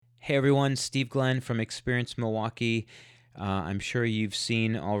Hey everyone, Steve Glenn from Experience Milwaukee. I'm sure you've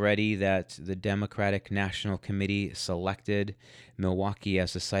seen already that the Democratic National Committee selected Milwaukee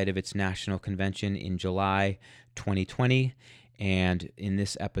as the site of its national convention in July 2020. And in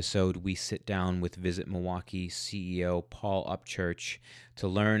this episode, we sit down with Visit Milwaukee CEO Paul Upchurch to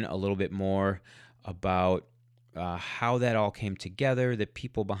learn a little bit more about how that all came together, the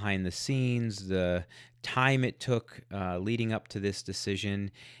people behind the scenes, the time it took leading up to this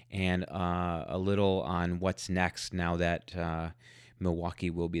decision, and a little on what's next now that Milwaukee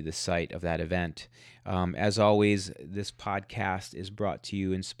will be the site of that event. As always, this podcast is brought to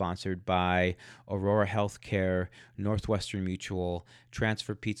you and sponsored by Aurora Healthcare, Northwestern Mutual,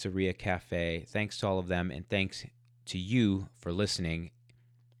 Transfer Pizzeria Cafe. Thanks to all of them, and thanks to you for listening.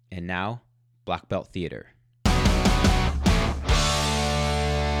 And now, Black Belt Theater.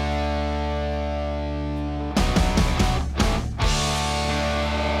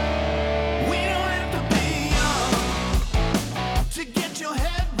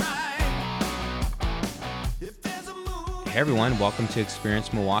 Hey everyone, welcome to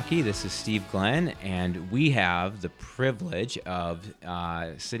Experience Milwaukee. This is Steve Glenn, and we have the privilege of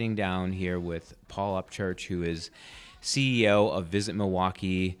sitting down here with Paul Upchurch, who is CEO of Visit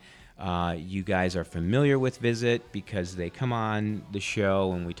Milwaukee. You guys are familiar with Visit because they come on the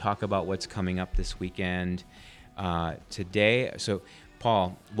show and we talk about what's coming up this weekend today. So,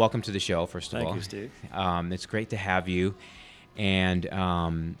 Paul, welcome to the show, first of all. Thank you, Steve. It's great to have you,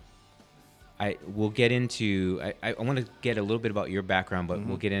 and we'll get into, I want to get a little bit about your background, but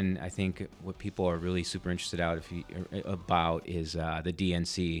we'll get in, I think, what people are really super interested about is the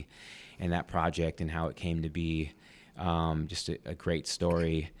DNC and that project and how it came to be. Just a great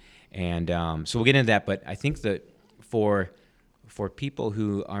story. And so we'll get into that, but I think that for people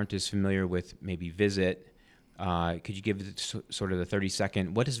who aren't as familiar with maybe Visit, could you give sort of the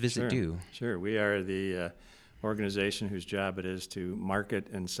 30-second, what does Visit do? Sure. We are the organization whose job it is to market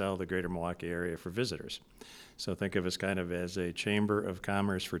and sell the greater Milwaukee area for visitors. So think of us kind of as a chamber of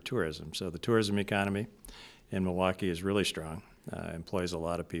commerce for tourism. So the tourism economy in Milwaukee is really strong, employs a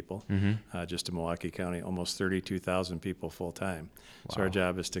lot of people. Just in Milwaukee County, almost 32,000 people full-time. Wow. So our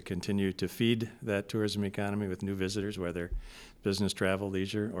job is to continue to feed that tourism economy with new visitors, whether business, travel,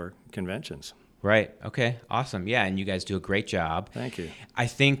 leisure, or conventions. Right. Okay. Awesome. Yeah, and you guys do a great job. Thank you. I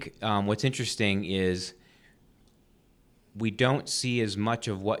think what's interesting is we don't see as much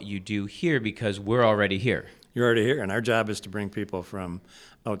of what you do here because we're already here. You're already here, and our job is to bring people from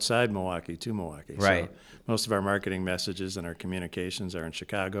outside Milwaukee to Milwaukee. Right. So most of our marketing messages and our communications are in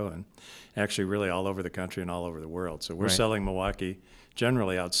Chicago and actually really all over the country and all over the world. So we're selling Milwaukee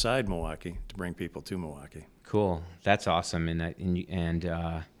generally outside Milwaukee to bring people to Milwaukee. Cool. That's awesome.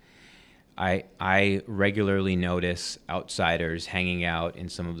 I regularly notice outsiders hanging out in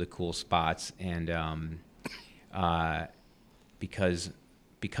some of the cool spots, and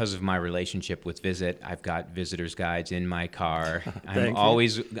because of my relationship with Visit, I've got visitors guides in my car. I'm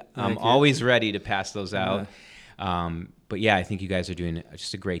always ready to pass those out. But yeah, I think you guys are doing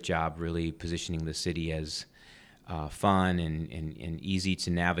just a great job really positioning the city as fun and easy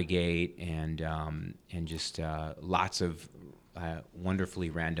to navigate and just lots of wonderfully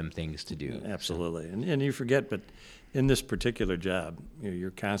random things to do. Absolutely. And you forget, but in this particular job,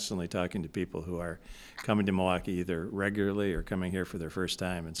 you're constantly talking to people who are coming to Milwaukee either regularly or coming here for their first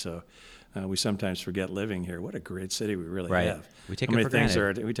time. And so we sometimes forget living here. What a great city we really have. We take it for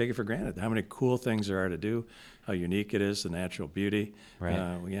granted. We take it for granted. How many cool things there are to do, how unique it is, the natural beauty.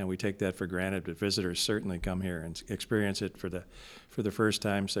 Right. We take that for granted, but visitors certainly come here and experience it for the first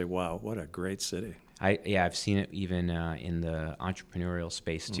time, say, wow, what a great city. I've seen it even in the entrepreneurial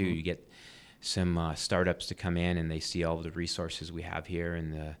space too. You get some startups to come in and they see all the resources we have here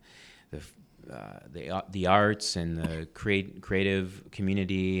and the arts and the creative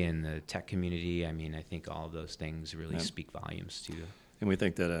community and the tech community. I mean, I think all of those things really speak volumes to. And we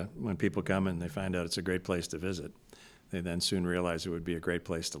think that when people come and they find out it's a great place to visit, they then soon realize it would be a great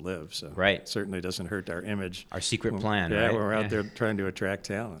place to live. So it certainly doesn't hurt our image. Our secret plan, right? When we're out there trying to attract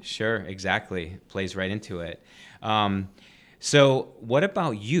talent. Sure, exactly. Plays right into it. So what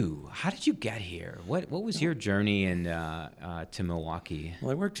about you? How did you get here? What was your journey to Milwaukee?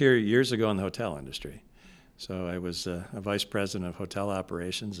 Well, I worked here years ago in the hotel industry. So I was a vice president of hotel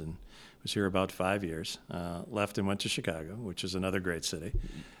operations and was here about 5 years. Left and went to Chicago, which is another great city.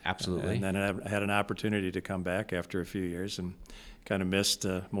 Absolutely. And then I had an opportunity to come back after a few years and kind of missed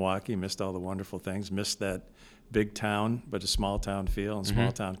Milwaukee, missed all the wonderful things, missed that big town, but a small town feel and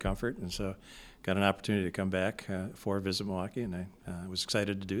small town comfort. And so got an opportunity to come back for Visit Milwaukee, and I was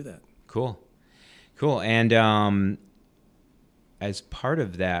excited to do that. Cool. And as part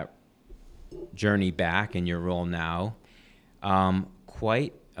of that journey back in your role now,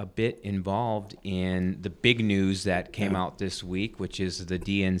 quite a bit involved in the big news that came out this week, which is the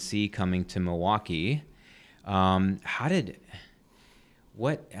DNC coming to Milwaukee. I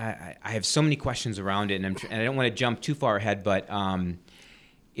have so many questions around it, and I don't want to jump too far ahead, but how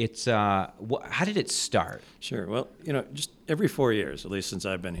did it start? Sure. Well, just every 4 years, at least since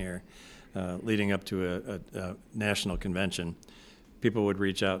I've been here, leading up to a national convention, people would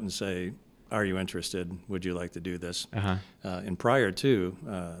reach out and say, "Are you interested? Would you like to do this?" And prior to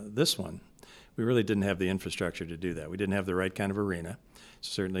this one, we really didn't have the infrastructure to do that. We didn't have the right kind of arena.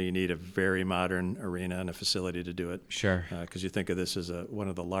 Certainly, you need a very modern arena and a facility to do it. Sure. Because you think of this as one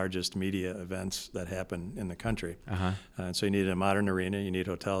of the largest media events that happen in the country. And so you need a modern arena, you need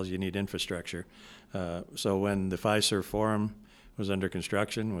hotels, you need infrastructure. So when the Fiserv Forum was under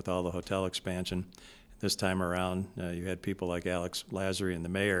construction with all the hotel expansion, this time around, you had people like Alex Lasry and the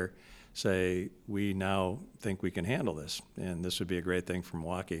mayor say, we now think we can handle this, and this would be a great thing for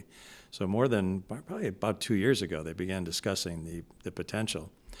Milwaukee. So more than probably about 2 years ago, they began discussing the potential.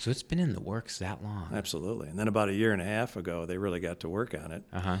 So it's been in the works that long. Absolutely. And then about a year and a half ago, they really got to work on it.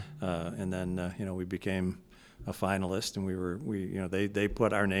 And then we became a finalist, and they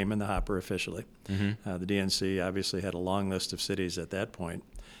put our name in the hopper officially. The DNC obviously had a long list of cities at that point.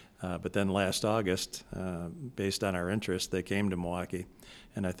 But then last August, based on our interest, they came to Milwaukee,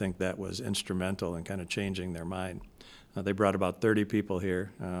 and I think that was instrumental in kind of changing their mind. They brought about 30 people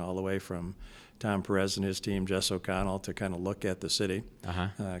here, all the way from Tom Perez and his team, Jess O'Connell, to kind of look at the city,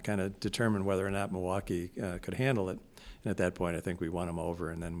 kind of determine whether or not Milwaukee could handle it. And at that point, I think we won them over,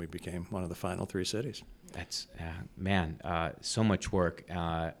 and then we became one of the final 3 cities. That's, so much work,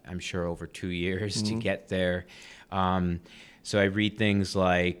 I'm sure, over 2 years to get there. So I read things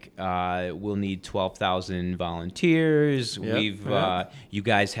like we'll need 12,000 volunteers. You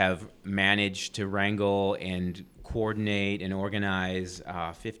guys have managed to wrangle and coordinate and organize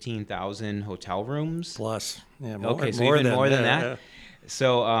 15,000 hotel rooms. Plus, more than that. Yeah.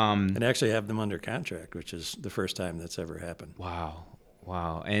 So and actually have them under contract, which is the first time that's ever happened. Wow.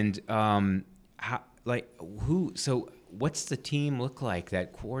 And So what's the team look like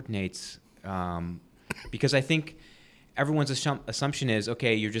that coordinates? Because I think everyone's assumption is,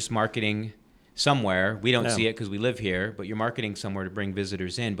 okay, you're just marketing somewhere. We don't see it because we live here, but you're marketing somewhere to bring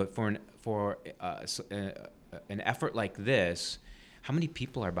visitors in. But for an effort like this, how many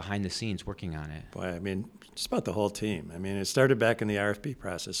people are behind the scenes working on it? Boy, I mean, just about the whole team. I mean, it started back in the RFP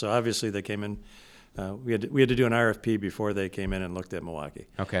process. So obviously they came in. We had to do an RFP before they came in and looked at Milwaukee.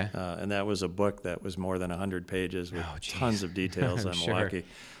 Okay. And that was a book that was more than 100 pages with tons of details on Milwaukee.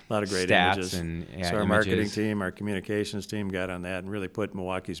 A lot of great stats images. And so our marketing team, our communications team got on that and really put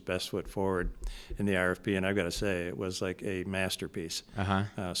Milwaukee's best foot forward in the RFP. And I've got to say, it was like a masterpiece.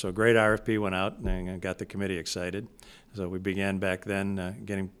 So a great RFP went out and got the committee excited. So we began back then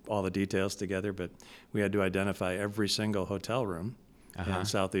getting all the details together, but we had to identify every single hotel room in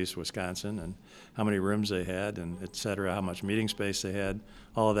southeast Wisconsin and how many rooms they had and et cetera, how much meeting space they had.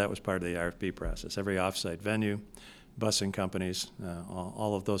 All of that was part of the RFP process. Every offsite venue, busing companies,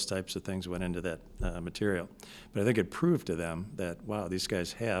 all of those types of things went into that material. But I think it proved to them that, wow, these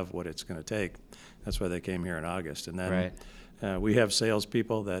guys have what it's going to take. That's why they came here in August. And then we have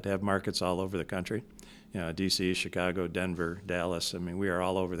salespeople that have markets all over the country. D.C., Chicago, Denver, Dallas. I mean, we are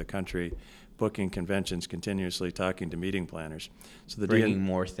all over the country booking conventions continuously, talking to meeting planners. So bringing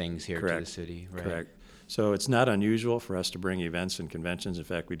more things here to the city. Right. Correct. So it's not unusual for us to bring events and conventions. In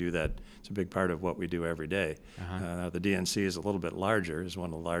fact, we do that. It's a big part of what we do every day. The DNC is a little bit larger, is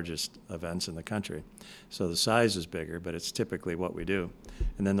one of the largest events in the country. So the size is bigger, but it's typically what we do.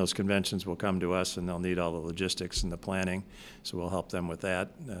 And then those conventions will come to us, and they'll need all the logistics and the planning. So we'll help them with that.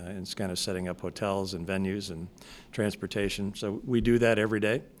 And it's kind of setting up hotels and venues and transportation. So we do that every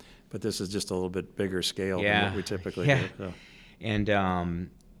day, but this is just a little bit bigger scale than what we typically do. So.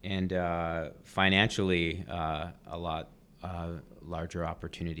 And financially, a lot larger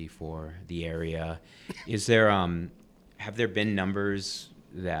opportunity for the area. Is there have there been numbers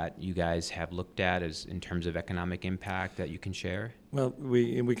that you guys have looked at as in terms of economic impact that you can share? Well,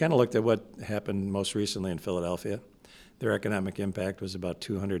 we kind of looked at what happened most recently in Philadelphia. Their economic impact was about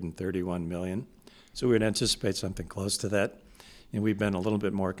 $231 million. So we would anticipate something close to that. And we've been a little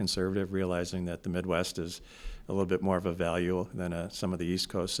bit more conservative, realizing that the Midwest is a little bit more of a value than some of the East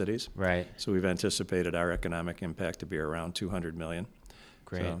Coast cities. Right. So we've anticipated our economic impact to be around $200 million.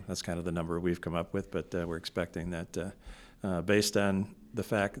 Great. So that's kind of the number we've come up with, but we're expecting that based on the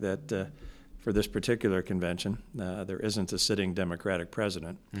fact that for this particular convention, there isn't a sitting Democratic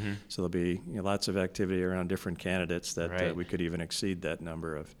president, so there'll be lots of activity around different candidates that we could even exceed that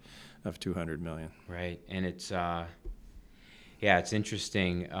number of 200 million. Right, and it's it's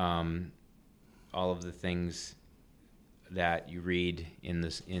interesting. All of the things that you read in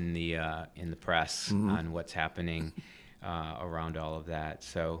the press on what's happening around all of that.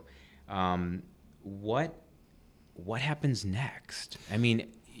 So, what happens next? I mean,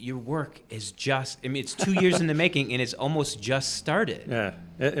 your work is it's 2 years in the making, and it's almost just started. Yeah,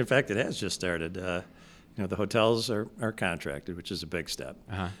 in fact, it has just started. The hotels are contracted, which is a big step.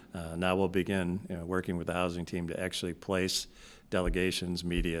 Now we'll begin working with the housing team to actually place delegations,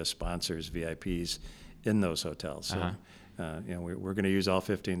 media, sponsors, VIPs in those hotels. So, we're going to use all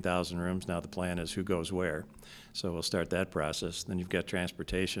 15,000 rooms. Now the plan is who goes where. So we'll start that process. Then you've got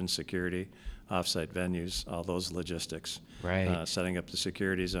transportation, security, off-site venues, all those logistics. Right. Setting up the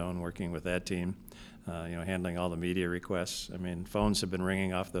security zone, working with that team. Handling all the media requests. I mean, phones have been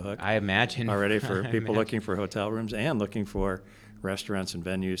ringing off the hook. I imagine already for people looking for hotel rooms and looking for restaurants and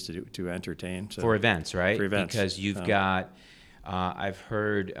venues to entertain. So, for events, right? For events. Because you've got, I've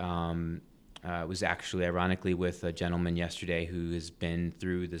heard, it was actually ironically with a gentleman yesterday who has been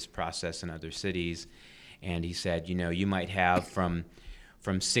through this process in other cities, and he said, you might have from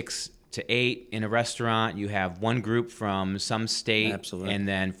 6 to 8 in a restaurant, you have one group from some state. Absolutely. And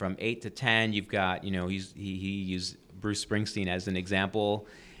then from 8 to 10, you've got, he used Bruce Springsteen as an example,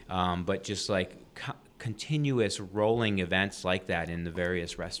 but just like continuous rolling events like that in the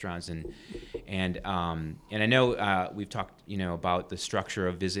various restaurants. And I know we've talked, about the structure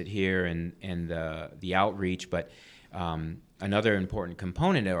of Visit Here and the outreach, but another important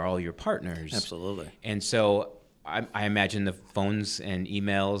component are all your partners. Absolutely. And so I imagine the phones and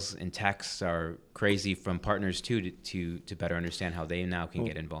emails and texts are crazy from partners too to better understand how they now can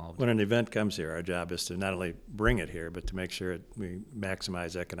get involved. When an event comes here, our job is to not only bring it here, but to make sure we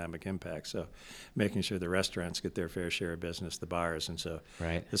maximize economic impact. So making sure the restaurants get their fair share of business, the bars. And so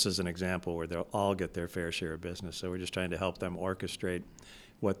this is an example where they'll all get their fair share of business. So we're just trying to help them orchestrate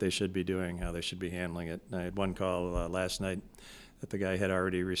what they should be doing, how they should be handling it. I had one call last night that the guy had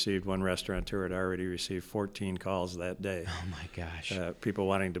already received, one restaurateur had already received 14 calls that day. Oh my gosh. People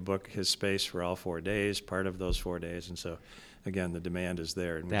wanting to book his space for all 4 days, part of those 4 days. And so, again, the demand is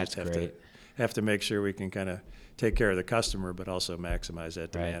there. And we That's just great. have to make sure we can kind of take care of the customer, but also maximize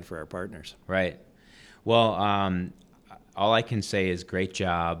that demand for our partners. Right. Well, all I can say is great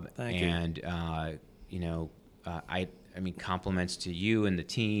job. Thank you. And, I mean, compliments to you and the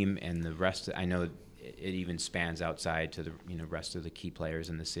team and the rest. I know it even spans outside to the rest of the key players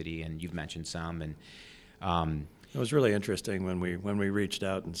in the city, and you've mentioned some. And it was really interesting when we reached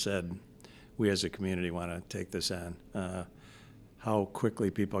out and said we as a community want to take this on. How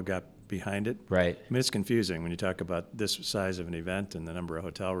quickly people got behind it. Right. I mean, it's confusing when you talk about this size of an event and the number of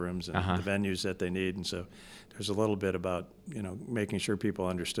hotel rooms and the venues that they need. And so there's a little bit about making sure people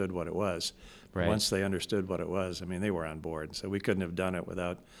understood what it was. Right. Once they understood what it was, I mean, they were on board. So we couldn't have done it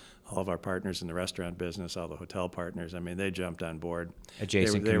without all of our partners in the restaurant business, all the hotel partners. I mean, they jumped on board.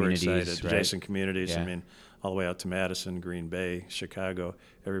 Adjacent they communities. Were excited. Right. Adjacent communities. Yeah. I mean, all the way out to Madison, Green Bay, Chicago.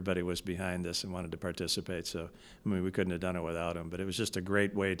 Everybody was behind this and wanted to participate. So, I mean, we couldn't have done it without them. But it was just a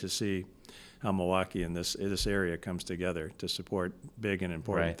great way to see how Milwaukee and this area comes together to support big and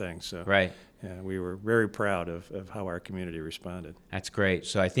important things. So, yeah, we were very proud of how our community responded. That's great.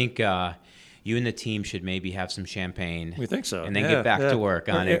 So I think you and the team should maybe have some champagne. We think so. And then get back to work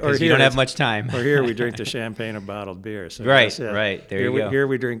on it, Or because you don't have much time. Or here we drink the champagne of bottled beer. So right. There you go. Here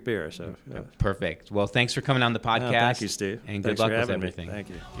we drink beer. So Perfect. Well, thanks for coming on the podcast. Thank you, Steve. And Thanks good luck for with having everything. Me. Thank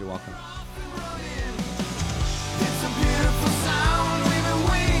you. You're welcome. It's a beautiful